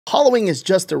Halloween is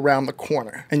just around the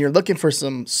corner and you're looking for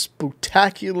some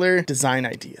spectacular design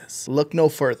ideas. Look no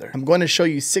further. I'm going to show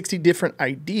you 60 different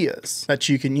ideas that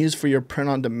you can use for your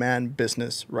print-on-demand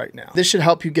business right now. This should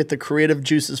help you get the creative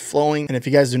juices flowing. And if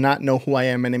you guys do not know who I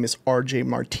am, my name is RJ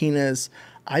Martinez.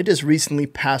 I just recently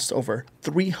passed over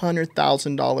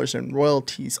 $300,000 in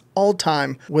royalties all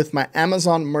time with my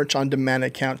Amazon merch on demand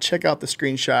account. Check out the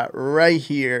screenshot right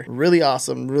here. Really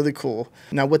awesome, really cool.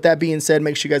 Now, with that being said,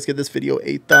 make sure you guys give this video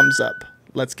a thumbs up.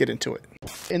 Let's get into it.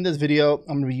 In this video,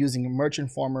 I'm going to be using Merch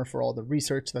Informer for all the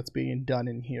research that's being done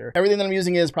in here. Everything that I'm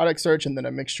using is product search and then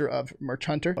a mixture of Merch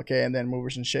Hunter, okay, and then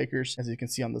movers and shakers, as you can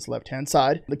see on this left-hand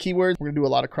side. The keywords, we're going to do a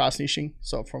lot of cross-niching,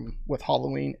 so with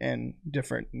Halloween and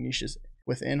different niches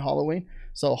within Halloween.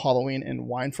 So Halloween and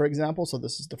wine, for example. So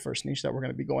this is the first niche that we're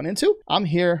going to be going into. I'm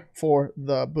here for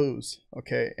the booze,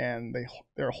 okay, and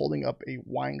they're holding up a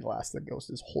wine glass. The ghost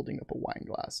is holding up a wine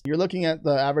glass. You're looking at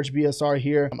the average BSR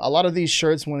here. A lot of these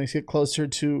shirts, when they get closer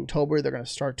to October, they're going to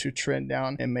start to trend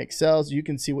down and make sales. You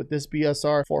can see with this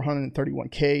BSR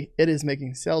 431K, it is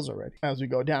making sales already. As we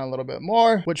go down a little bit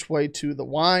more, which way to the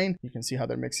wine, you can see how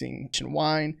they're mixing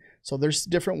wine. So there's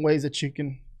different ways that you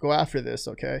can go after this,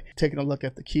 okay? Taking a look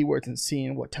at the keywords and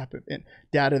seeing what type of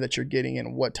data that you're getting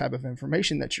and what type of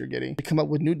information that you're getting to come up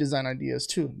with new design ideas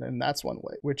too. And that's one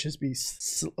way, which is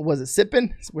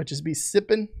sipping? Which is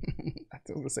sipping? I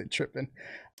was gonna say tripping.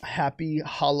 Happy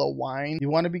Hollow Wine. You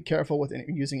want to be careful with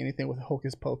using anything with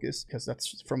hocus pocus, because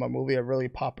that's from a movie, a really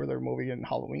popular movie in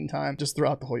Halloween time, just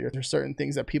throughout the whole year. There's certain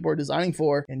things that people are designing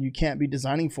for and you can't be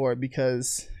designing for it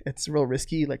because it's real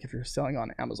risky. Like if you're selling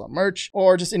on Amazon merch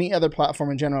or just any other platform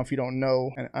in general, if you don't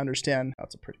know and understand.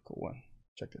 That's a pretty cool one.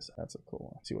 Check this out. That's a cool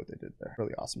one. See what they did there.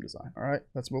 Really awesome design. All right,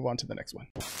 let's move on to the next one.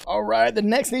 All right, the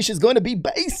next niche is going to be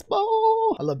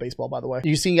baseball. I love baseball, by the way.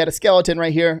 You see, you got a skeleton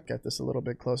right here. Get this a little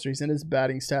bit closer. He's in his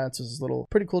batting stats. This is little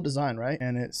pretty cool design, right?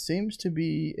 And it seems to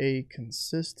be a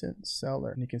consistent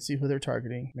seller. And you can see who they're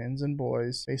targeting. Men's and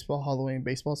boys. Baseball Halloween.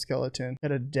 Baseball skeleton.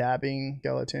 Got a dabbing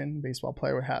skeleton. Baseball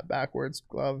player with hat backwards.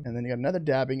 Glove. And then you got another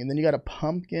dabbing. And then you got a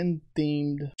pumpkin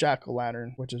themed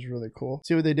jack-o'-lantern, which is really cool.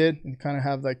 See what they did? And kind of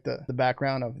have like the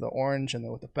background of the orange and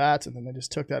then with the bats, and then they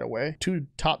just took that away. Two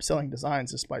top selling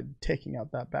designs just by taking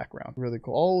out that background. Really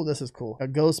cool. Oh, this is cool. A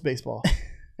ghost baseball.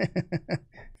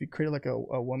 If you create like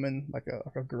a woman, like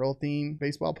a girl theme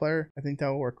baseball player, I think that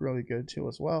will work really good too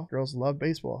as well. Girls love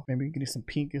baseball. Maybe you can do some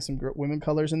pink, get some women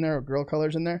colors in there or girl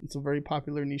colors in there. It's a very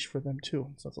popular niche for them too.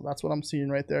 So that's what I'm seeing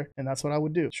right there. And that's what I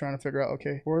would do. Trying to figure out,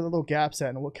 okay, where are the little gaps at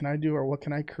and what can I do or what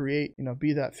can I create, you know,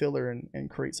 be that filler and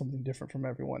create something different from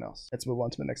everyone else. Let's move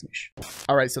on to the next niche.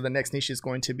 All right, so the next niche is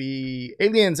going to be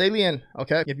alien.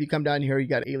 Okay, if you come down here, you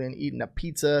got alien eating a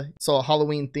pizza. So a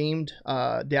Halloween themed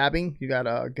dabbing. You got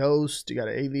a ghost, you got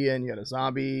an alien, you got a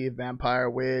zombie, vampire,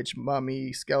 witch,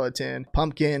 mummy, skeleton,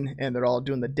 pumpkin, and they're all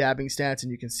doing the dabbing stance.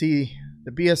 And you can see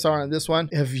the BSR on this one.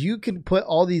 If you can put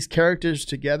all these characters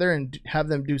together and have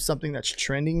them do something that's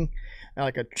trending,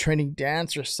 like a trending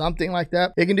dance or something like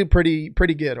that, it can do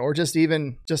pretty good. Or just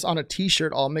even just on a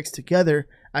t-shirt all mixed together,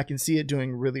 I can see it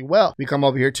doing really well. We come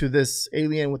over here to this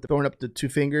alien with throwing up the two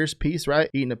fingers piece, right?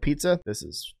 Eating a pizza. This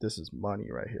is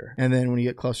money right here. And then when you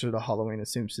get closer to Halloween, it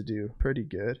seems to do pretty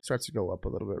good. It starts to go up a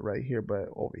little bit right here, but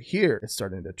over here, it's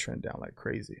starting to trend down like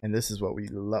crazy. And this is what we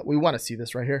love. We want to see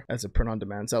this right here as a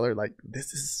print-on-demand seller. Like,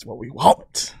 this is what we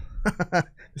want.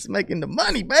 It's making the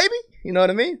money, baby. You know what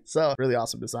I mean? So really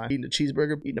awesome design. Eating a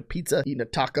cheeseburger, eating a pizza, eating a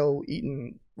taco,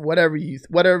 eating whatever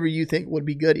you think would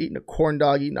be good, eating a corn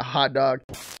dog, eating a hot dog.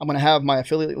 I'm going to have my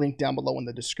affiliate link down below in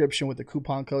the description with the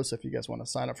coupon code. So if you guys want to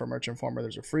sign up for Merch Informer,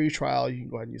 there's a free trial. You can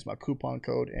go ahead and use my coupon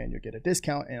code and you'll get a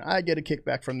discount and I get a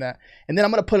kickback from that. And then I'm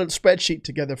going to put a spreadsheet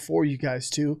together for you guys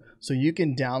too, so you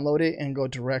can download it and go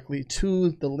directly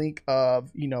to the link of,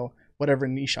 you know, whatever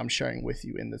niche I'm sharing with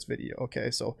you in this video.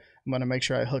 Okay, so I'm gonna make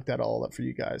sure I hook that all up for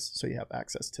you guys so you have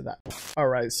access to that. All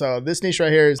right, so this niche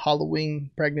right here is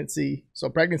Halloween pregnancy. So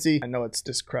pregnancy, I know it's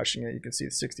just crushing it. You can see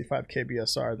 65K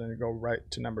BSR, then you go right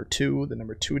to number 2, the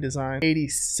number 2 design,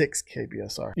 86K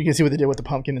BSR. You can see what they did with the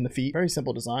pumpkin in the feet. Very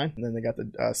simple design. And then they got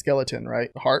the skeleton,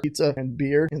 right? The heart, pizza, and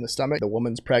beer in the stomach. The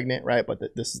woman's pregnant, right? But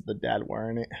this is the dad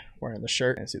wearing the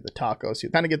shirt. And see the tacos.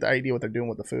 You kind of get the idea what they're doing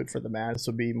with the food for the man. This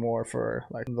would be more for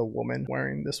like the woman woman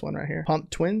wearing this one right here. Pump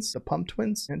twins, the pump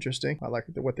twins. Interesting. I like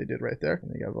what they did right there.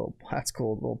 And they got a little, that's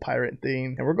cool, little pirate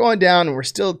theme. And we're going down and we're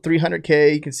still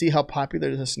 300K. You can see how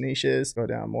popular this niche is. Go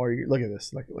down more. Look at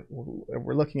this. Like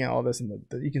we're looking at all this, and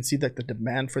you can see like the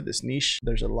demand for this niche.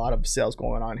 There's a lot of sales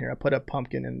going on here. I put a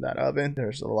pumpkin in that oven.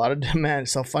 There's a lot of demand.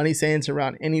 So funny sayings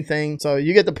around anything. So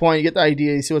you get the point. You get the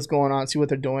idea. You see what's going on. See what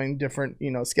they're doing. Different,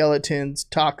 you know, skeletons,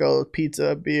 tacos,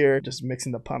 pizza, beer. Just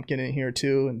mixing the pumpkin in here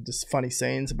too, and just funny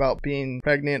sayings about being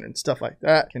pregnant and stuff like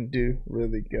that can do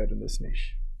really good in this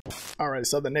niche. All right,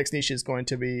 so the next niche is going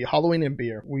to be Halloween and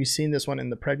beer. We've seen this one in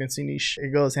the pregnancy niche.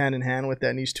 It goes hand in hand with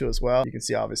that niche too as well. You can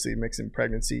see obviously mixing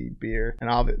pregnancy, beer,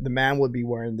 and the man would be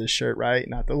wearing this shirt, right?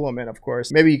 Not the woman, of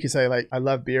course. Maybe you could say like, I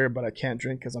love beer, but I can't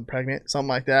drink because I'm pregnant. Something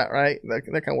like that, right?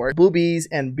 That can work. Boobies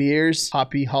and beers.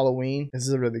 Happy Halloween. This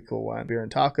is a really cool one. Beer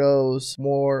and tacos.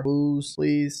 More booze,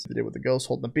 please. They did with the ghost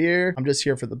holding the beer. I'm just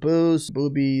here for the booze.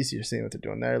 Boobies. You're seeing what they're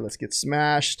doing there. Let's get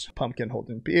smashed. Pumpkin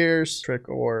holding beers. Trick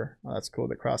or, oh, that's cool.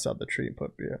 They cross out the tree and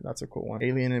put beer. That's a cool one.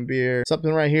 Alien and beer.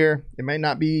 Something right here. It might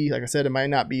not be, like I said, it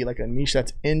might not be like a niche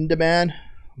that's in demand,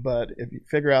 but if you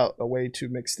figure out a way to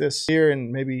mix this here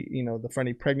and maybe, you know, the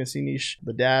funny pregnancy niche,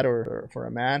 the dad or for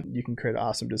a man, you can create an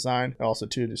awesome design. Also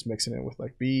too, just mixing it with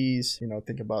like bees, you know,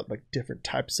 think about like different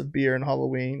types of beer in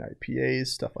Halloween, IPAs,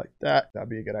 stuff like that. That'd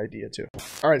be a good idea too.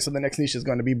 All right, so the next niche is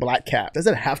going to be black cat. Does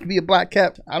it have to be a black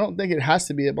cat? I don't think it has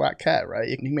to be a black cat, right?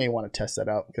 You may want to test that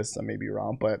out because I may be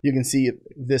wrong, but you can see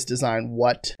this design,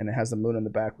 what, and it has the moon in the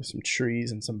back with some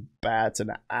trees and some bats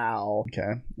and an owl.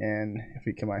 Okay, and if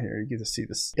we come out here, you get to see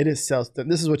this. It is sells.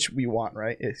 This is what we want,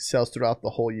 right? It sells throughout the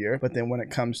whole year, but then when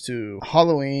it comes to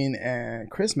Halloween and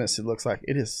Christmas, it looks like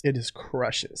it is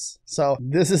crushes. So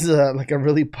this is like a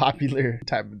really popular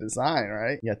type of design,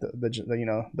 right? You got the you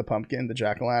know, the pumpkin, the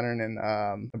jack-o'-lantern,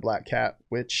 and the black cat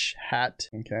witch hat.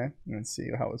 Okay, let's see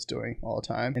how it's doing all the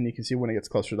time, and you can see when it gets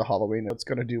closer to Halloween, it's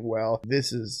gonna do well.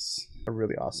 This is a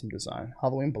really awesome design.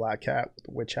 Halloween black cat with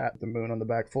the witch hat, the moon on the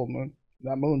back, full moon.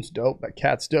 That moon's dope. That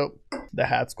cat's dope. The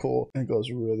hat's cool. It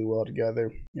goes really well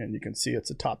together. And you can see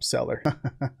it's a top seller.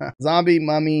 Zombie,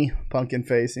 mummy, pumpkin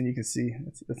face. And you can see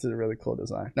it's a really cool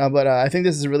design. No, but I think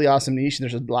this is a really awesome niche.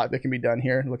 There's a lot that can be done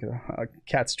here. Look at a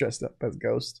cat's dressed up as a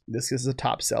ghost. This is a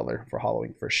top seller for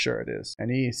Halloween. For sure it is. And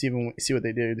you see what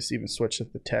they did. Just even switch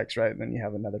up the text, right? And then you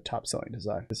have another top selling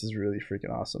design. This is really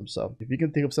freaking awesome. So if you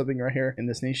can think of something right here in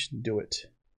this niche, do it.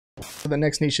 So the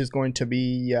next niche is going to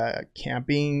be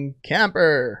camping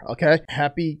camper. Okay,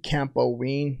 happy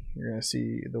Campoween. You're gonna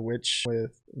see the witch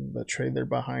with the trailer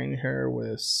behind her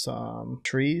with some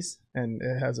trees, and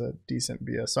it has a decent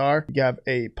BSR. You have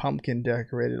a pumpkin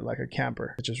decorated like a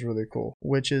camper, which is really cool.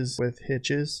 Witches with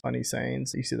hitches, funny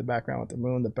sayings. You see the background with the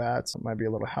moon, the bats. It might be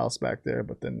a little house back there,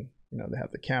 but then, you know, they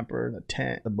have the camper, the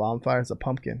tent, the bonfire, the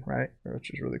pumpkin, right?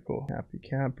 Which is really cool. Happy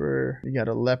camper. You got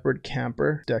a leopard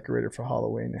camper decorated for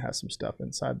Halloween. It has some stuff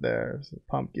inside there. There's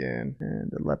a pumpkin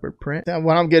and the leopard print. Now,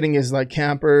 what I'm getting is like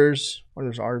campers, or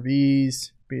there's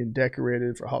RVs being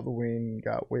decorated for Halloween. You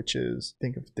got witches.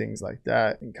 Think of things like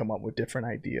that and come up with different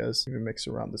ideas. Even mix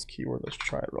around this keyword. Let's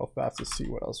try it real fast to see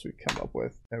what else we come up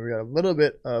with. And we got a little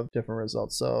bit of different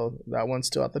results. So that one's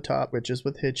still at the top. Witches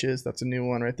with hitches. That's a new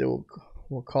one right there.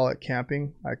 We'll call it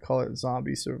camping. I call it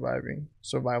zombie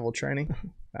survival training.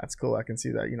 That's cool. I can see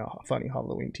that, you know, funny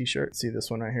Halloween t-shirt. See this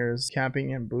one right here is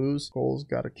camping and booze. Cole's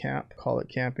got a camp. Call it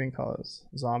camping. Call it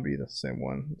zombie. The same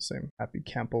one. The same. Happy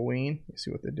Campoween. You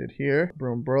see what they did here.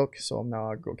 Broom broke, so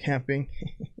now I go camping.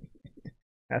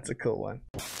 That's a cool one.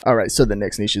 All right, so the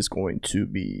next niche is going to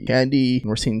be candy.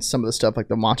 We're seeing some of the stuff like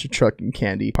the monster truck and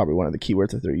candy. Probably one of the keywords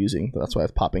that they're using. That's why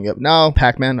it's popping up now.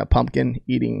 Pac-Man, a pumpkin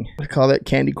eating, what do you call it?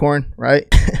 Candy corn, right?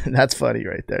 That's funny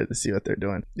right there to see what they're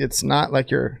doing. It's not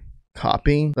like you're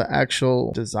copying the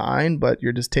actual design, but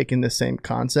you're just taking the same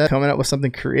concept, coming up with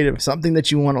something creative. Something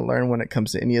that you want to learn when it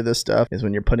comes to any of this stuff is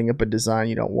when you're putting up a design,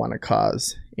 you don't want to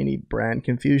cause any brand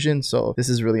confusion. So this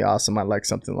is really awesome. I like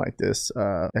something like this.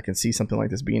 I can see something like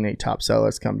this being a top seller.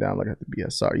 Let's come down, look at the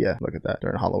BSR. Yeah, look at that.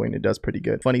 During Halloween, it does pretty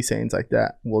good. Funny sayings like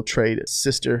that. We'll trade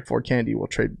sister for candy. We'll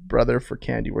trade brother for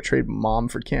candy. We'll trade mom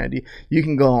for candy. You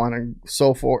can go on and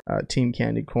so forth. Team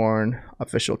Candy Corn,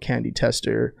 official candy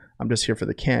tester. I'm just here for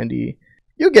the candy.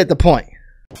 You get the point.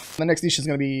 The next niche is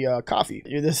going to be coffee.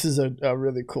 This is a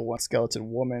really cool one.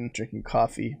 Skeleton woman drinking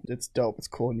coffee. It's dope. It's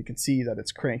cool. And you can see that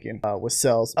it's cranking with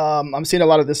sales. I'm seeing a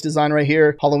lot of this design right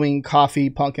here. Halloween coffee,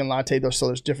 pumpkin latte. So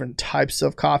there's different types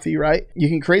of coffee, right? You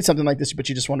can create something like this, but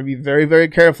you just want to be very, very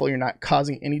careful. You're not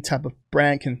causing any type of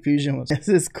brand confusion. This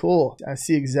is cool. I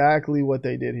see exactly what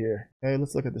they did here. Hey,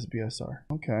 let's look at this BSR.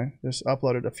 Okay. This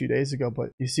uploaded a few days ago, but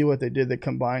you see what they did? They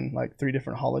combined like 3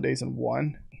 different holidays in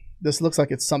one. this looks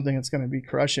like it's something that's going to be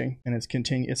crushing, and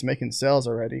it's making sales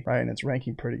already, right? And it's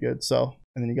ranking pretty good. So,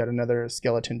 and then you got another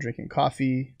skeleton drinking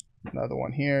coffee. Another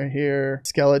one here,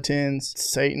 skeletons,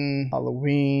 Satan,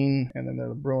 Halloween, and then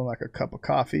they're brewing like a cup of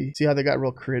coffee. See how they got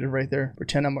real creative right there?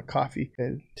 Pretend I'm a coffee.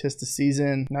 Okay, 'tis the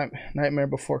season, nightmare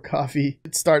before coffee.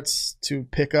 It starts to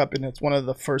pick up, and it's one of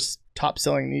the first top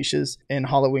selling niches in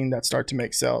Halloween that start to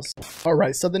make sales. All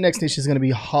right, so the next niche is going to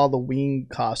be Halloween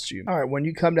costume. All right, when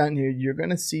you come down here, you're going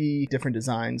to see different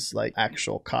designs like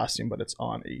actual costume, but it's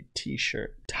on a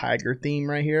t-shirt. Tiger theme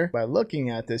right here. By looking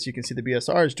at this, you can see the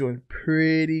BSR is doing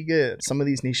pretty good. Some of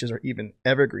these niches are even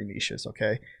evergreen niches,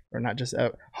 okay? Or not just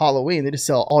Halloween, they just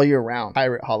sell all year round.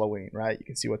 Pirate Halloween, right? You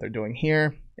can see what they're doing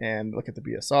here. And look at the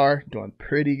BSR, doing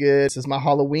pretty good. This is my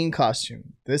Halloween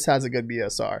costume. This has a good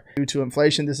BSR. Due to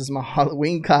inflation, this is my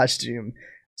Halloween costume.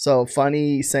 So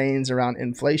funny sayings around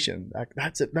inflation.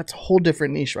 That's a whole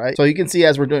different niche, right? So you can see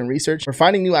as we're doing research, we're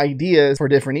finding new ideas for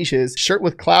different niches. Shirt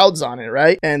with clouds on it,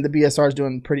 right? And the BSR is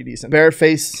doing pretty decent. Bear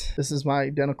face. This is my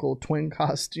identical twin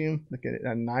costume. Look at it,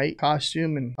 a knight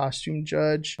costume and costume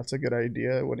judge. That's a good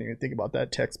idea. I wouldn't even think about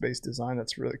that text-based design.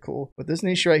 That's really cool. But this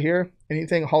niche right here,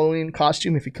 anything Halloween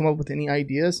costume, if you come up with any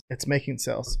ideas, it's making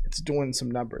sales. It's doing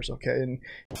some numbers, okay? And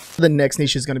the next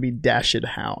niche is going to be Dashed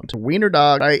Hound. Wiener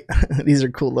dog, right? These are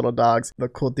cool little dogs. The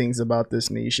cool things about this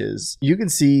niche is you can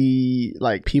see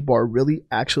like people are really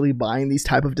actually buying these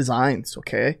type of designs,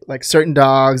 okay? Like certain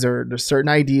dogs or there's certain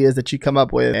ideas that you come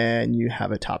up with and you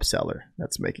have a top seller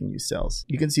that's making you sales.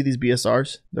 You can see these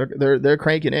BSRs, they're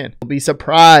cranking in. You'll be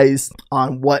surprised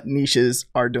on what niches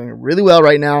are doing really well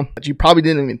right now that you probably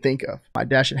didn't even think of. My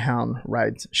Dashed Hound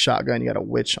rides shotgun. You got a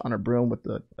witch on a broom with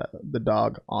the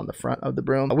dog on the front of the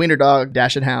broom. A wiener dog,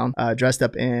 Dashed Hound, dressed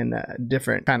up in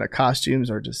different kind of costumes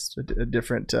or just a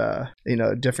different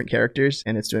different characters,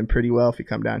 and it's doing pretty well. If you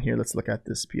come down here, let's look at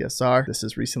this PSR. This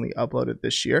is recently uploaded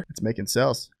this year. It's making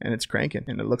sales and it's cranking,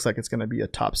 and it looks like it's going to be a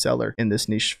top seller in this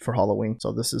niche for Halloween.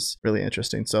 So this is really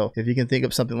interesting. So if you can think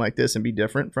of something like this and be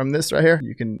different from this right here,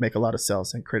 you can make a lot of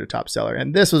sales and create a top seller.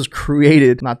 And this was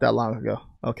created not that long ago.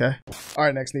 Okay. All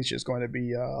right, next niche is going to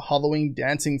be Halloween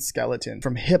dancing skeleton.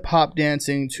 From hip hop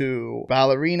dancing to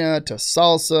ballerina to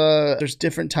salsa. There's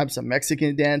different types of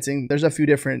Mexican dancing. There's a few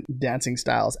different dancing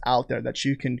styles out there that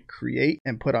you can create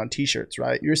and put on t-shirts,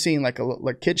 right? You're seeing like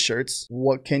kid shirts.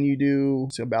 What can you do?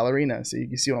 So ballerina. So you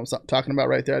can see what I'm talking about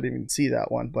right there. I didn't even see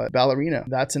that one, but ballerina.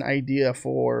 That's an idea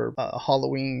for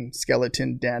Halloween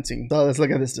skeleton dancing. So let's look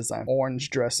at this design.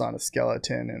 Orange dress on a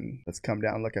skeleton, and let's come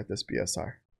down and look at this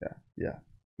BSR. Yeah.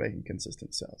 Making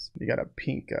consistent sales. You got a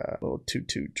pink little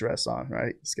tutu dress on,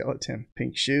 right? Skeleton.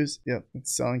 Pink shoes. Yep,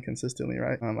 it's selling consistently,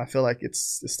 right? I feel like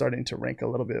it's starting to rank a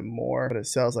little bit more, but it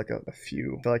sells like a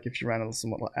few. I feel like if you ran some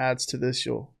little ads to this,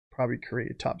 you'll probably create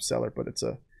a top seller, but it's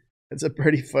a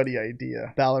pretty funny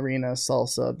idea. Ballerina,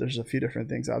 salsa, there's a few different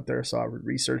things out there, so I would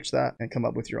research that and come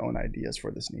up with your own ideas for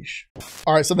this niche.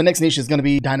 All right, so the next niche is going to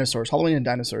be dinosaurs, Halloween and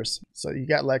dinosaurs. So you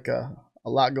got like a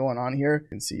lot going on here. You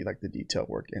can see like the detail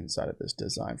work inside of this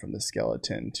design, from the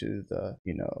skeleton to the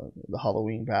the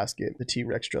Halloween basket, the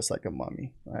T-Rex dressed like a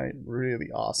mummy, right?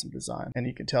 Really awesome design, and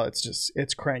you can tell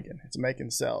it's cranking, it's making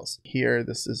sales. Here,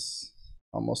 this is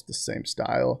almost the same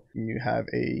style. You have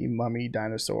a mummy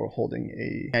dinosaur holding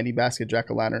a candy basket,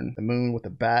 jack-o'-lantern, the moon with the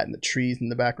bat and the trees in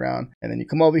the background. And then you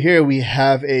come over here, we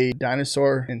have a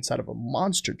dinosaur inside of a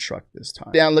monster truck this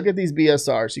time. Down, look at these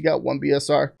BSRs. You got one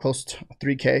BSR close to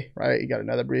 3K, right? You got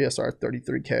another BSR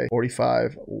 33K,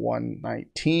 45,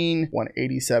 119,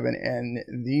 187,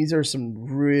 and these are some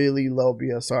really low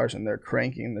BSRs, and they're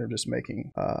cranking. They're just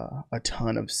making a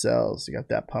ton of sales. You got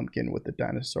that pumpkin with the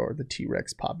dinosaur, the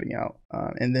T-Rex popping out.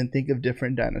 And then think of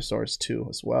different dinosaurs too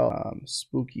as well.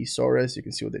 Spooky Saurus, you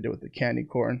can see what they did with the candy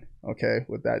corn. Okay,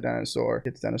 with that dinosaur,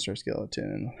 it's dinosaur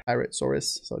skeleton. Pirate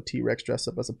Saurus, so T-Rex dressed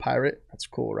up as a pirate. That's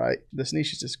cool, right? This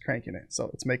niche is just cranking it,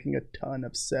 so it's making a ton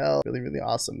of sales. Really, really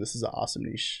awesome. This is an awesome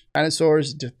niche.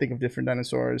 Dinosaurs, just think of different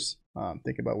dinosaurs.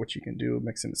 Think about what you can do,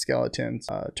 mixing the skeletons,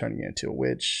 turning it into a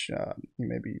witch,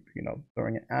 maybe,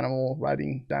 throwing an animal,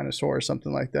 riding dinosaur or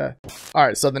something like that. All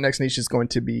right, so the next niche is going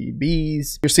to be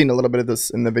bees. You're seeing a little bit of this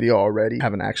in the video already. I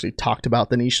haven't actually talked about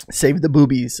the niche. Save the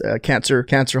boobies, Cancer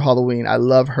Halloween. I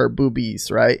love her boobies,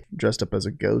 right? Dressed up as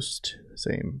a ghost.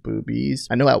 Same boobies.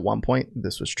 I know at one point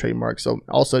this was trademarked, so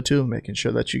also too making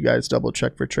sure that you guys double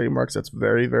check for trademarks. That's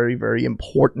very, very, very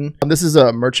important. This is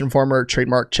a Merch Informer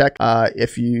trademark check.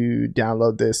 If you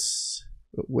download this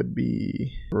would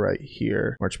be right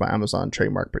here. March by Amazon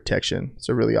trademark protection. It's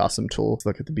a really awesome tool. Let's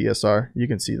look at the BSR. You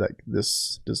can see like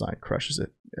this design crushes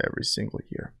it every single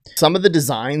year. Some of the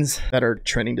designs that are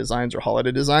trending designs or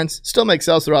holiday designs still make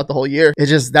sales throughout the whole year.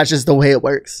 That's just the way it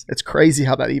works. It's crazy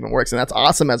how that even works, and that's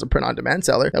awesome as a print on demand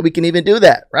seller that we can even do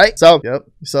that, right? So yep.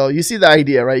 So you see the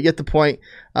idea, right? You get the point.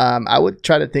 I would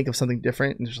try to think of something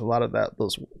different. There's a lot of that,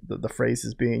 the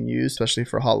phrases being used, especially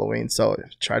for Halloween. So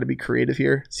try to be creative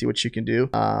here, see what you can do.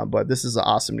 But this is an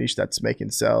awesome niche that's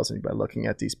making sales, and by looking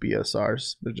at these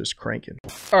BSRs, they're just cranking.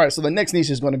 All right, so the next niche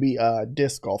is going to be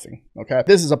disc golfing. Okay,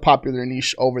 this is a popular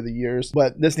niche over the years,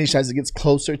 but this niche, as it gets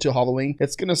closer to Halloween,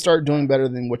 it's going to start doing better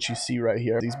than what you see right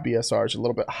here. These BSRs are a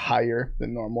little bit higher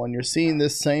than normal, and you're seeing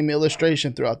this same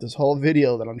illustration throughout this whole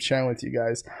video that I'm sharing with you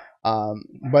guys.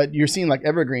 But you're seeing like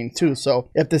evergreen too. So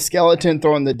if the skeleton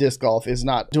throwing the disc golf is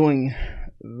not doing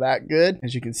that good,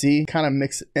 as you can see, kind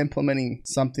of implementing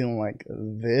something like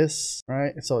this,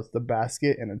 right? So it's the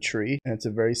basket and a tree, and it's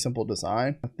a very simple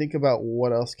design. Think about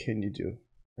what else can you do.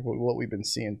 What we've been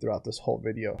seeing throughout this whole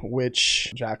video: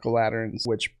 witch, jack-o'-lanterns,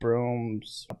 witch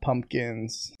brooms,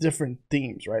 pumpkins, different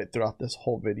themes right throughout this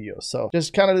whole video. So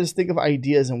just think of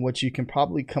ideas and what you can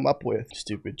probably come up with.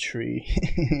 Stupid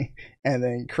tree and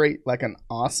then create like an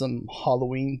awesome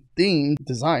Halloween themed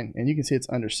design. And you can see it's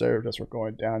underserved as we're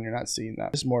going down. You're not seeing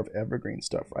that. It's more of evergreen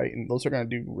stuff, right? And those are going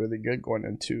to do really good going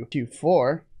into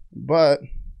Q4, but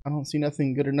I don't see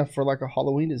nothing good enough for like a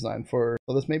Halloween design so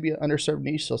this may be an underserved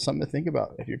niche. So something to think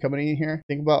about. If you're coming in here,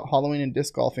 think about Halloween and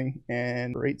disc golfing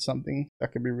and create something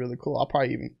that could be really cool. I'll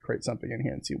probably even create something in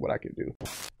here and see what I can do.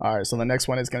 All right, so the next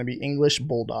one is going to be English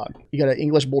Bulldog. You got an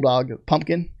English Bulldog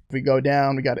pumpkin. If we go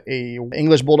down, we got a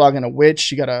English Bulldog and a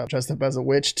witch. You got to dress up as a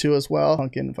witch too as well.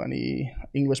 Pumpkin, funny,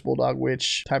 English Bulldog,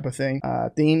 witch type of thing.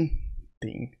 Thing.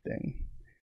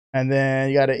 And then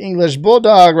you got an English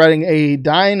Bulldog riding a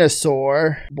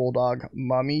dinosaur Bulldog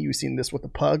mummy. You've seen this with the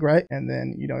pug, right? And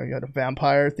then, you got a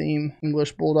vampire theme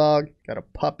English Bulldog. Got a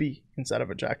puppy instead of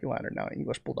a jack-o'-lantern, now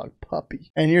English Bulldog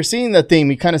puppy. And you're seeing the theme.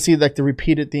 You kind of see like the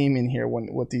repeated theme in here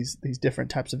with these different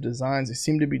types of designs. They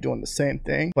seem to be doing the same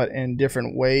thing, but in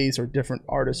different ways, or different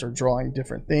artists are drawing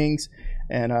different things.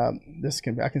 And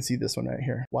I can see this one right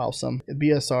here. Wow, some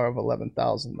BSR of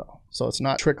 11,000 though. So it's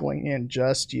not trickling in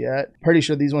just yet. Pretty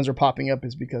sure these ones are popping up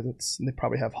is because they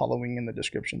probably have Halloween in the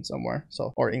description somewhere.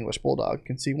 So, or English Bulldog. You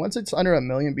can see once it's under 1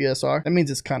 million BSR, that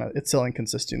means it's selling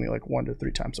consistently like 1 to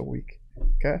 3 times a week.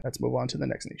 Okay, let's move on to the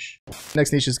next niche.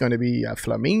 Next niche is going to be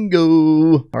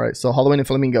flamingo. All right, so Halloween and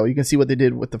flamingo. You can see what they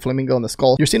did with the flamingo and the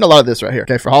skull. You're seeing a lot of this right here.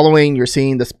 Okay, for Halloween, you're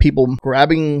seeing this people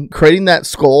creating that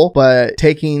skull, but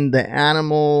taking the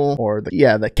animal or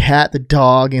the cat, the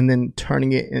dog, and then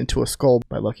turning it into a skull.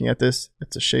 By looking at this,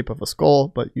 it's a shape of a skull,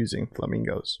 but using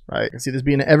flamingos, right? You can see this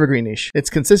being an evergreen niche. It's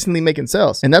consistently making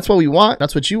sales, and that's what we want.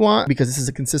 That's what you want, because this is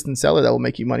a consistent seller that will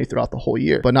make you money throughout the whole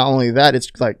year. But not only that, it's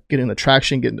like getting the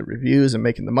traction, getting the reviews, and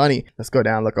making the money. Let's go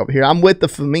down, look over here. I'm with the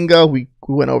flamingo. We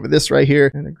went over this right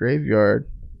here in the graveyard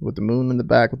with the moon in the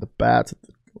back, with the bats,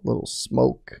 the little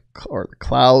smoke or the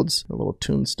clouds, a little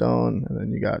tombstone, and then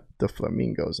you got the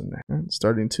flamingos in there. And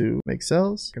starting to make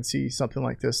sales. You can see something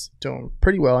like this doing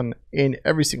pretty well in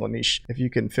every single niche if you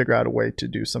can figure out a way to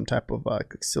do some type of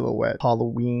silhouette,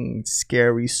 Halloween,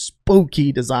 scary,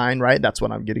 spooky design, right? That's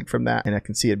what I'm getting from that, and I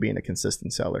can see it being a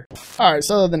consistent seller. All right,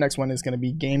 so the next one is going to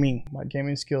be gaming. My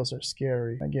gaming skills are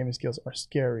scary.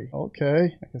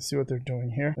 Okay, I can see what they're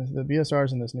doing here. The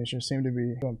BSRs in this niche seem to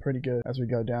be doing pretty good. As we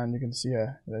go down, you can see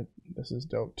that this is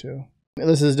dope too.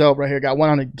 This is dope right here. Got one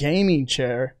on a gaming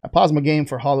chair. I paused my game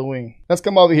for Halloween. Let's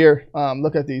come over here.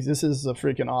 Look at these. This is a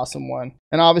freaking awesome one.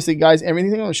 And obviously, guys,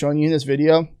 everything I'm showing you in this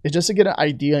video is just to get an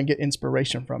idea and get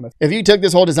inspiration from it. If you took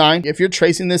this whole design, if you're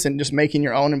tracing this and just making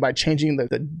your own, and by changing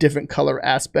the different color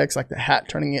aspects, like the hat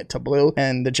turning it to blue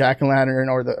and the jack-o'-lantern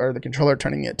or the controller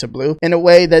turning it to blue, in a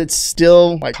way that it's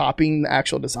still like copying the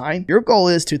actual design, your goal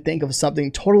is to think of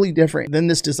something totally different than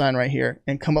this design right here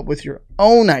and come up with your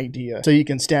own idea so you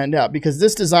can stand out. Because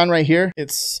this design right here,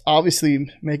 it's obviously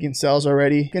making sales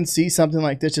already. You can see something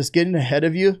like this just getting ahead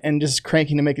of you and just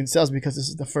cranking to making sales because this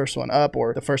is the first one up,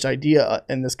 or the first idea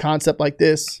in this concept like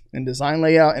this and design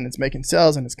layout, and it's making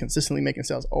sales, and it's consistently making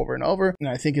sales over and over. And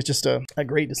I think it's just a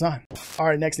great design. All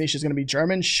right, next niche is going to be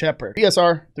German Shepherd.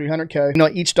 BSR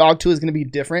 300K. Each dog too is going to be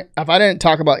different. If I didn't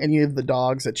talk about any of the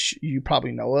dogs that you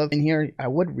probably know of in here, I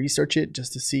would research it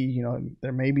just to see,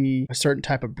 there may be a certain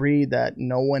type of breed that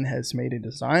no one has made a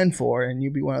design for, and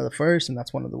you'd be one of the first, and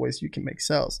that's one of the ways you can make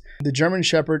sales. The German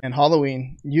Shepherd and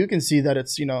Halloween, you can see that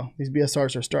it's, these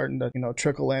BSRs are starting to,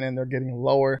 trickle in, and they're getting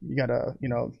lower. You got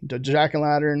the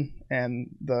jack-o'-lantern and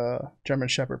the German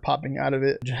Shepherd popping out of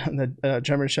it. The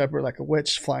German Shepherd like a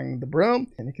witch flying the broom,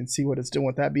 and you can see what it's doing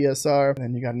with that BSR. And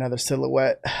then you got another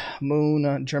silhouette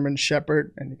moon German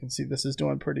Shepherd, and you can see this is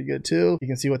doing pretty good too. You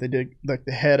can see what they did, like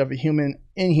the head of a human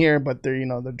in here, but they're, you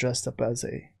know, they're dressed up as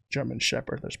a German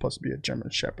Shepherd. They're supposed to be a German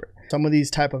Shepherd. Some of these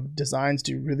type of designs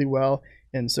do really well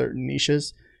in certain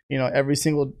niches. You know, every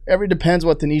depends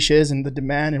what the niche is and the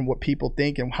demand and what people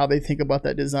think and how they think about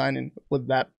that design, and would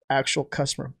that actual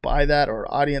customer buy that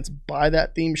or audience buy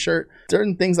that theme shirt.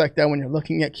 Certain things like that when you're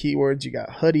looking at keywords. You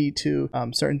got hoodie too.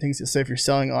 Certain things to say if you're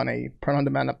selling on a print on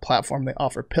demand platform, they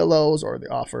offer pillows or they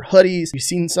offer hoodies. You've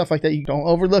seen stuff like that. You don't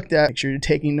overlook that. Make sure you're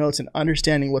taking notes and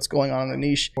understanding what's going on in the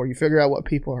niche, or you figure out what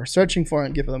people are searching for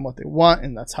and give them what they want,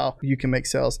 and that's how you can make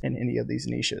sales in any of these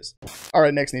niches. All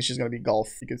right, next niche is going to be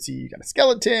golf. You can see you got a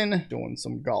skeleton doing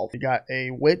some golf. You got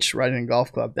a witch riding a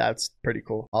golf club. That's pretty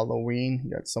cool. Halloween,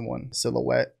 you got someone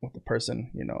silhouette with the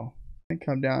person, you know, and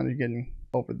come down, you're getting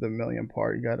over the million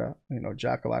part. You got a, you know,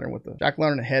 jack-o'-lantern with the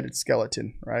jack-o'-lantern headed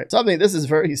skeleton, right? Something, this is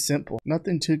very simple,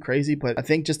 nothing too crazy, but I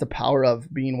think just the power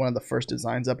of being one of the first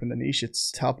designs up in the niche,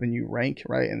 it's helping you rank,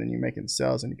 right? And then you're making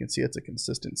sales, and you can see it's a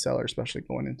consistent seller, especially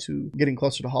going into getting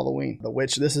closer to Halloween. The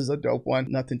witch, this is a dope one.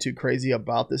 Nothing too crazy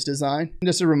about this design. And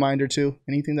just a reminder too,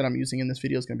 anything that I'm using in this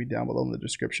video is going to be down below in the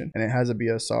description, and it has a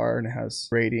BSR and it has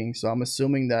rating, so I'm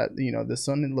assuming that, you know, this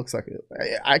one, it looks like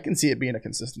I can see it being a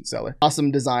consistent seller.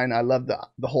 Awesome design. I love the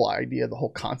whole idea, the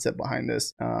whole concept behind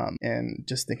this, and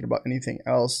just thinking about anything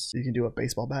else you can do a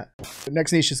baseball bat. The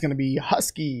next niche is going to be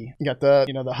husky. You got the,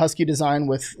 you know, the husky design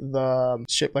with the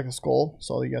shaped like a skull,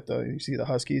 so you got the, you see the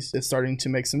huskies. It's starting to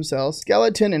make some sales.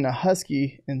 Skeleton and a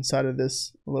husky inside of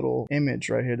this little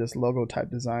image right here, this logo type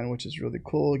design, which is really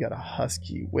cool. You got a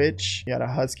husky witch, you got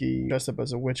a husky dressed up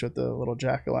as a witch with the little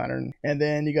jack-o'-lantern, and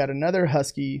then you got another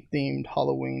husky themed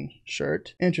Halloween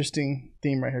shirt. Interesting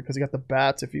theme right here because you got the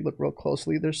bats. If you look real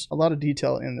closely, there's a lot of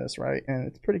detail in this, right? And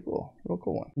it's pretty cool, real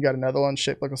cool one. You got another one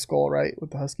shaped like a skull, right,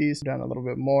 with the huskies. Down a little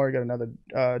bit more, you got another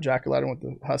jack-o'-lantern with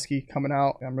the husky coming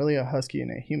out. I'm really a husky in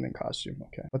a human costume,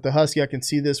 okay? But the husky, I can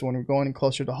see this when we're going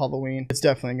closer to Halloween, it's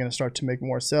definitely going to start to make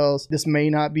more sales. This may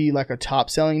not be like a top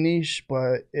selling niche,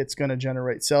 but it's going to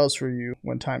generate sales for you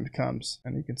when time comes.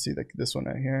 And you can see that this one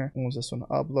right here, when was this one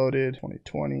uploaded?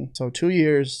 2020. So 2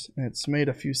 years, and it's made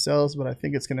a few sales, but I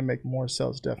think it's going to make more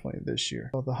sales definitely this year.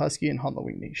 So the husky and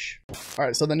Halloween niche. All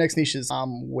right, so the next niche is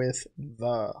with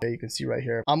the, you can see right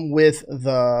here, I'm with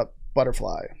the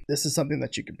butterfly. This is something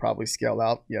that you can probably scale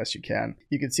out. Yes, you can.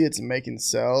 You can see it's making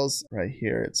sales right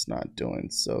here. It's not doing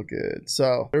so good.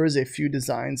 So there is a few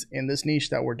designs in this niche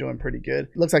that were doing pretty good.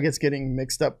 It looks like it's getting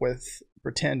mixed up with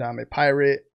pretend I'm a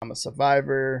pirate, I'm a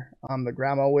survivor, I'm the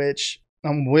grandma witch,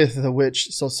 I'm with the witch.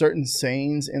 So certain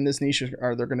sayings in this niche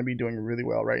they're going to be doing really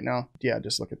well right now. Yeah,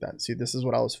 just look at that. See, this is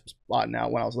what I was spotting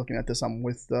out when I was looking at this. I'm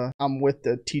with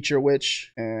the teacher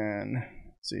witch, and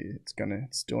see,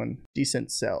 it's doing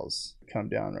decent sales. Come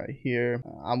down right here.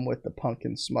 I'm with the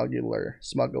pumpkin smuggler.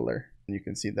 You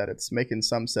can see that it's making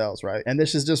some sales, right? And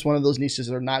this is just one of those niches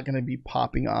that are not going to be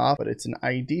popping off, but it's an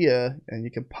idea, and you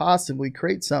can possibly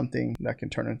create something that can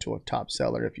turn into a top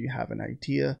seller if you have an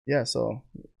idea. Yeah, so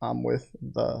I'm with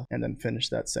the, and then finish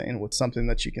that saying with something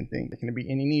that you can think. It can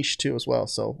be any niche too as well.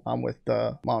 So I'm with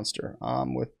the monster,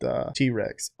 I'm with the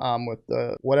T-Rex, I'm with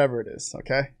the whatever it is,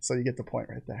 okay? So you get the point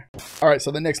right there. All right,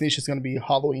 so the next niche is going to be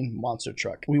Halloween monster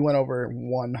truck. We went over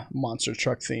one monster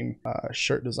truck theme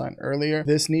shirt design earlier.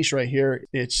 This niche right here,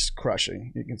 it's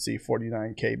crushing. You can see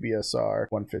 49K BSR,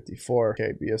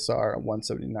 154K BSR,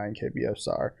 179K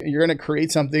BSR. You're going to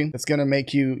create something that's going to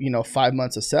make you, you know, 5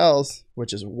 months of sales,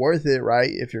 which is worth it, right?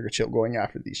 If you're going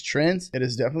after these trends, it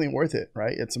is definitely worth it,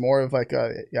 right? It's more of like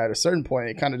at a certain point,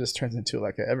 it kind of just turns into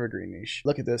like an evergreen niche.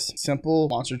 Look at this simple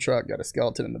monster truck, got a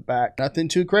skeleton in the back. Nothing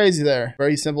too crazy there.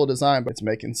 Very simple design, but it's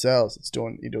making sales. It's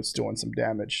doing some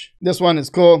damage. This one is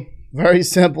cool. Very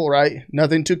simple, right?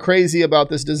 Nothing too crazy about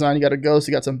this design. You got a ghost,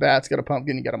 you got some bats, you got a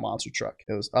pumpkin, you got a monster truck.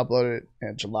 It was uploaded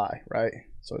in July, right?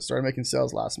 So it started making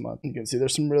sales last month. You can see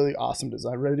there's some really awesome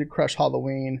design. Ready to crush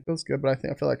Halloween. Feels good, but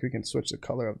I feel like we can switch the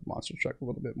color of the monster truck a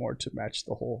little bit more to match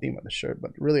the whole theme of the shirt,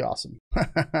 but really awesome.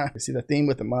 You see the theme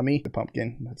with the mummy, the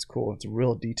pumpkin. That's cool. It's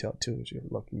real detail too as you're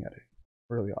looking at it.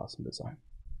 Really awesome design.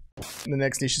 The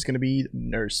next niche is going to be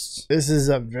nurse. This is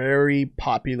a very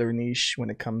popular niche when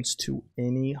it comes to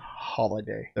any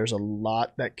holiday. There's a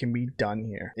lot that can be done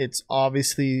here. It's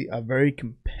obviously a very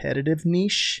competitive competitive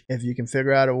niche, if you can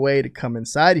figure out a way to come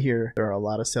inside here, there are a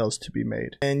lot of sales to be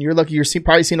made. And you're lucky,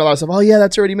 probably seeing a lot of stuff. Oh yeah,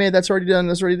 that's already made, that's already done,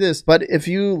 that's already this. But if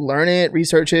you learn it,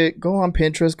 research it, go on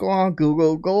Pinterest, go on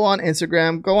Google, go on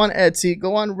Instagram, go on Etsy,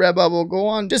 go on Redbubble, go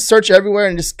on, just search everywhere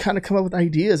and just kind of come up with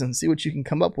ideas and see what you can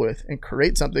come up with and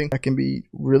create something that can be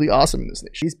really awesome in this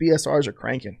niche. These BSRs are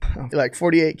cranking. Like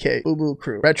 48K, Boo Boo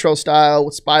Crew, retro style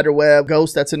with spider web,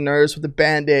 ghost that's a nurse with a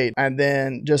band-aid, and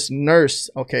then just nurse,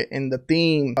 okay, in the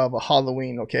theme of a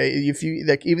Halloween, okay? If you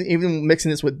like, even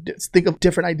mixing this with, think of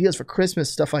different ideas for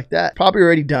Christmas, stuff like that. Probably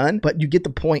already done, but you get the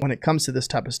point when it comes to this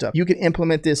type of stuff. You can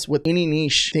implement this with any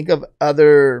niche. Think of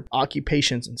other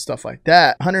occupations and stuff like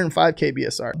that. 105K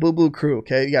BSR, Boo Boo Crew,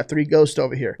 okay? You got 3 ghosts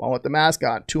over here, one with the mask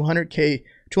on, 211K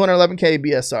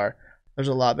BSR. There's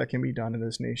a lot that can be done in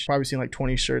this niche. Probably seen like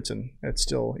 20 shirts and it's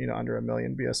still, you know, under $1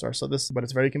 million BSR. So this, but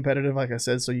it's very competitive, like I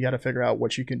said. So you got to figure out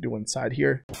what you can do inside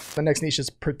here. The next niche is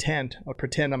pretend. I'll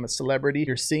pretend I'm a celebrity.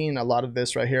 You're seeing a lot of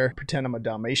this right here. Pretend I'm a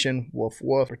Dalmatian, woof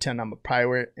woof. Pretend I'm a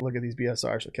pirate. Look at these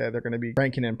BSRs, okay? They're going to be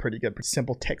ranking in pretty good.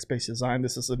 Simple text-based design.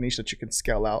 This is a niche that you can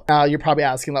scale out. Now you're probably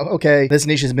asking like, okay, this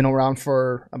niche has been around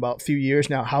for about a few years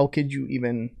now. How could you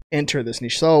even enter this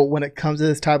niche? So when it comes to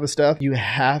this type of stuff, you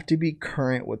have to be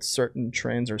current with certain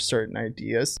trends or certain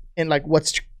ideas. And like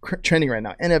what's trending right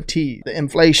now, NFT, the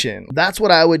inflation, that's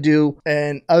what I would do.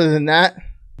 And other than that,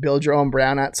 build your own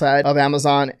brand outside of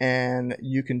Amazon and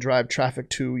you can drive traffic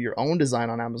to your own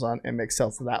design on Amazon and make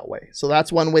sales that way. So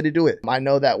that's one way to do it. I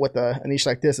know that with a niche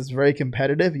like this, it's very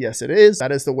competitive. Yes, it is.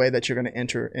 That is the way that you're going to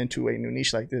enter into a new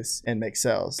niche like this and make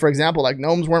sales. For example, like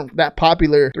gnomes weren't that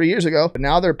popular 3 years ago, but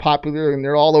now they're popular and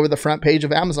they're all over the front page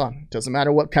of Amazon. Doesn't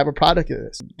matter what type of product it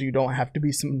is. You don't have to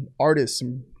be some artist,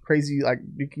 some crazy, like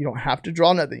you don't have to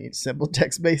draw nothing. Simple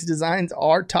text-based designs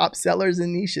are top sellers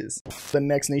in niches. The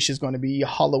next niche is going to be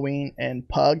Halloween and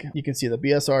pug. You can see the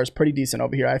BSR is pretty decent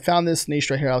over here. I found this niche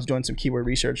right here. I was doing some keyword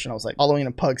research and I was like, Halloween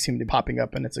and pug seem to be popping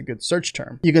up and it's a good search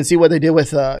term. You can see what they did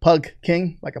with Pug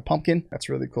King, like a pumpkin. That's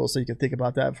really cool. So you can think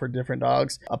about that for different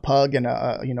dogs. A pug and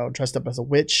a, you know, dressed up as a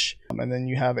witch. And then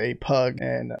you have a pug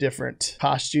and different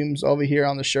costumes over here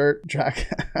on the shirt.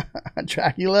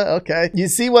 Dracula. Okay. You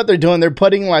see what they're doing? They're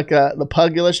putting like the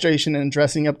pug illustration and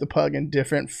dressing up the pug in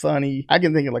different funny, I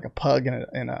can think of like a pug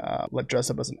and like dress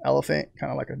up as an elephant,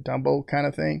 kind of like a Dumbo kind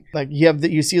of thing. Like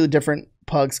you see the different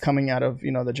pugs coming out of,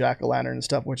 you know, the jack-o'-lantern and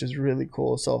stuff, which is really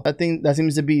cool. So I think that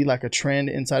seems to be like a trend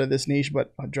inside of this niche,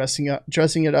 but dressing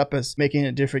it up as making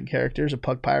it different characters, a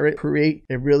pug pirate, create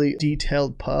a really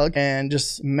detailed pug and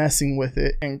just messing with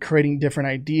it and creating different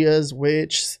ideas,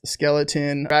 witch,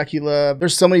 skeleton, Dracula.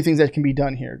 There's so many things that can be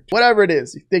done here. Whatever it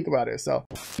is, you think about it. So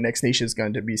next niche is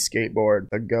going to be skateboard,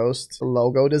 the ghost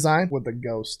logo design with the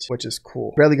ghost, which is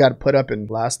cool. Barely got put up in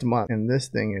last month and this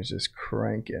thing is just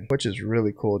cranking, which is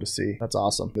really cool to see. That's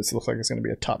awesome. This looks like it's going to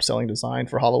be a top selling design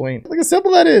for Halloween. Look how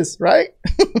simple that is, right?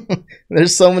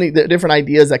 There's so many different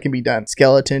ideas that can be done.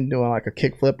 Skeleton doing like a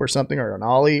kickflip or something, or an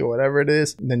ollie or whatever it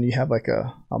is. And then you have like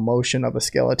a motion of a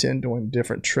skeleton doing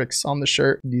different tricks on the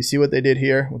shirt. Do you see what they did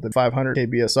here with the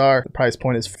 500K BSR? The price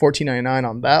point is $14.99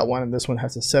 on that one, and this one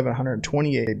has a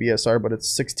 728 BSR, but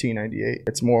it's $16.98.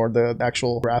 It's more the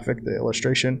actual graphic, the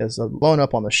illustration is blown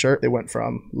up on the shirt. They went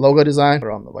from logo design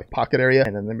or on the like pocket area,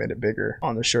 and then they made it bigger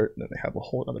on the shirt, and then they have a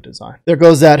whole other design. There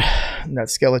goes that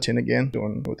skeleton again,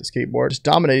 doing with the skateboard, just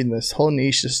dominating this whole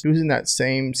niche, just using that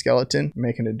same skeleton,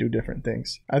 making it do different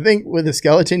things. I think with the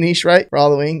skeleton niche, right, for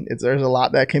Halloween, there's a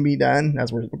lot that can be done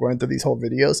as we're going through these whole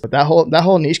videos, but that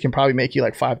whole niche can probably make you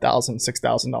like $5,000,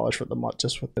 $6,000 for the month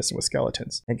just with this, with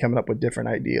skeletons and coming up with different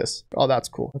ideas. Oh, that's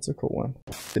cool. That's a cool one.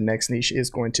 The next niche is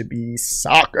going to be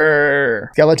soccer.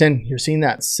 Skeleton, you're seeing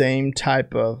that same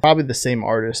type of, probably the same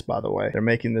artist, by the way. They're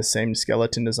making the same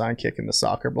skeleton design, kicking the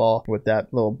soccer ball with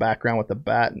that little background with the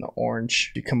bat and the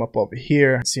orange. You come up over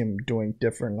here, see them doing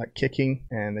different like kicking,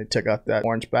 and they took out that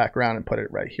orange background and put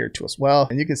it right here too as well.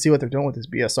 And you can see what they're doing with these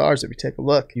BSRs. If you take a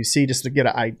look, you see, just to get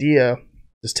an idea,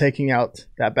 just taking out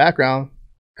that background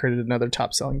created another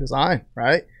top selling design,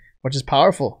 right? Which is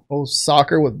powerful. Oh,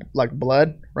 soccer with like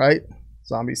blood, right?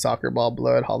 Zombie soccer ball,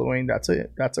 blood, Halloween. That's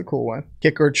it. That's a cool one.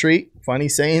 Kick or treat, funny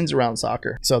sayings around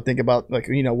soccer. So think about like,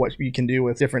 you know, what you can do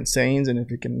with different sayings, and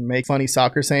if you can make funny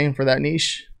soccer saying for that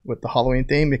niche with the Halloween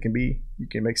theme, you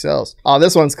can make sales. Oh,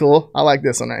 this one's cool. I like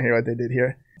this one right here, what they did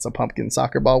here. It's a pumpkin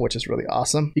soccer ball, which is really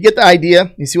awesome. You get the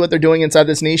idea. You see what they're doing inside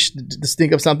this niche. Just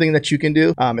think of something that you can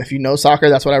do. If you know soccer,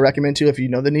 that's what I recommend too. If you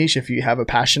know the niche, if you have a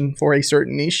passion for a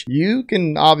certain niche, you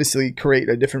can obviously create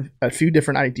a few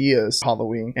different ideas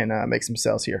Halloween and make some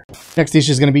sales here. Next niche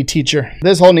is going to be teacher.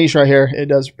 This whole niche right here, it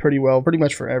does pretty well, pretty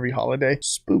much for every holiday.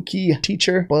 Spooky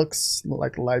teacher, books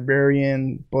like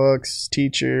librarian, books,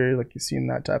 teacher, like you see in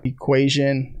that type.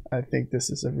 Equation. I think this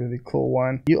is a really cool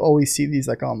one. You always see these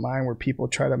like online where people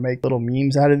try to make little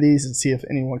memes out of these and see if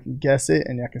anyone can guess it.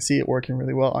 And I can see it working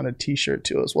really well on a t-shirt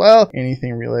too as well.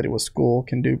 Anything related with school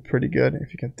can do pretty good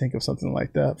if you can think of something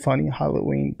like that. Funny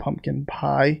Halloween pumpkin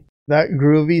pie. That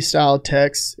groovy style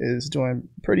text is doing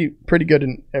pretty good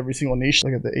in every single niche.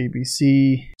 Look at the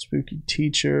ABC, spooky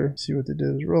teacher. See what they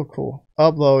did is real cool.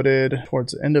 Uploaded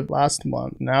towards the end of last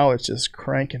month. Now it's just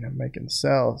cranking and making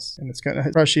sales. And it's going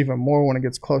to crush even more when it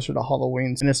gets closer to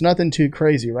Halloween. And it's nothing too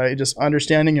crazy, right? Just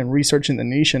understanding and researching the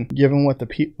niche and giving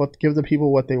give the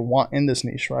people what they want in this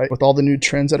niche, right? With all the new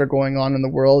trends that are going on in the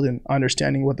world and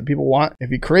understanding what the people want.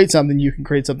 If you create something, you can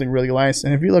create something really nice.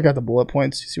 And if you look at the bullet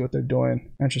points, you see what they're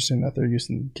doing. Interesting that they're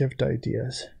using gift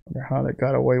ideas. I wonder how they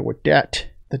got away with that.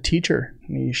 The teacher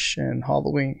niche and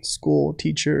Halloween, school,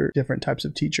 teacher, different types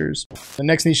of teachers. The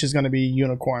next niche is going to be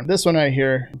unicorn. This one right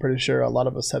here, I'm pretty sure a lot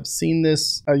of us have seen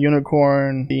this. A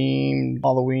unicorn themed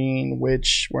Halloween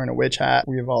witch wearing a witch hat.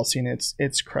 We've all seen it.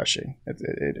 It's crushing.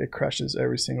 It crushes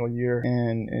every single year.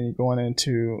 And going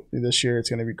into this year, it's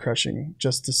going to be crushing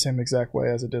just the same exact way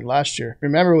as it did last year.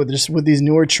 Remember with these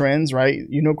newer trends, right?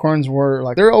 Unicorns were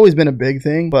like, they've always been a big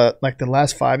thing, but like the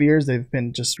last 5 years, they've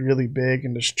been just really big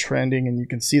and just trending, and you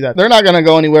can see that they're not going to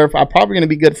go anywhere. I'm probably going to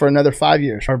be good for another 5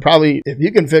 years, or probably if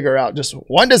you can figure out just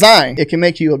one design, it can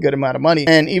make you a good amount of money.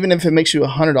 And even if it makes you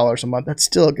 $100 a month, that's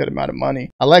still a good amount of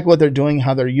money. I like what they're doing,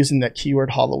 how they're using that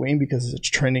keyword Halloween, because it's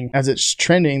trending. As it's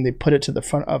trending, they put it to the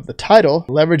front of the title,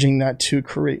 leveraging that to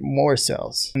create more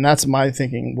sales. And that's my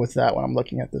thinking with that when I'm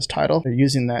looking at this title. They're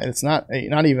using that. It's not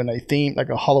even a theme, like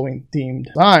a Halloween themed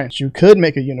design. You could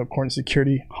make a unicorn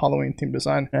security Halloween themed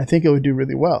design, and I think it would do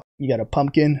really well. You got a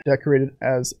pumpkin decorated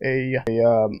as a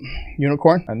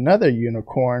unicorn, another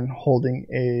unicorn holding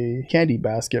a candy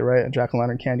basket, right? A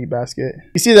jack-o'-lantern candy basket.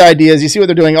 You see the ideas, you see what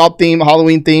they're doing, all theme,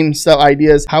 Halloween theme style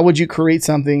ideas. How would you create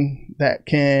something that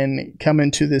can come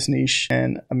into this niche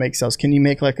and make sales? Can you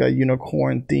make like a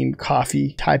unicorn themed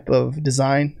coffee type of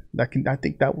design? I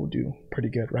think that will do pretty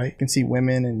good, right? You can see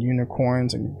women and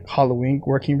unicorns and Halloween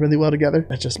working really well together.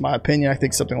 That's just my opinion. I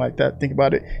think something like that, think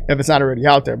about it if it's not already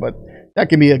out there, but that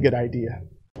can be a good idea.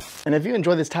 And if you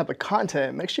enjoy this type of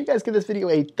content, make sure you guys give this video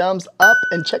a thumbs up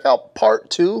and check out part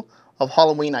 2 of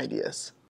Halloween ideas.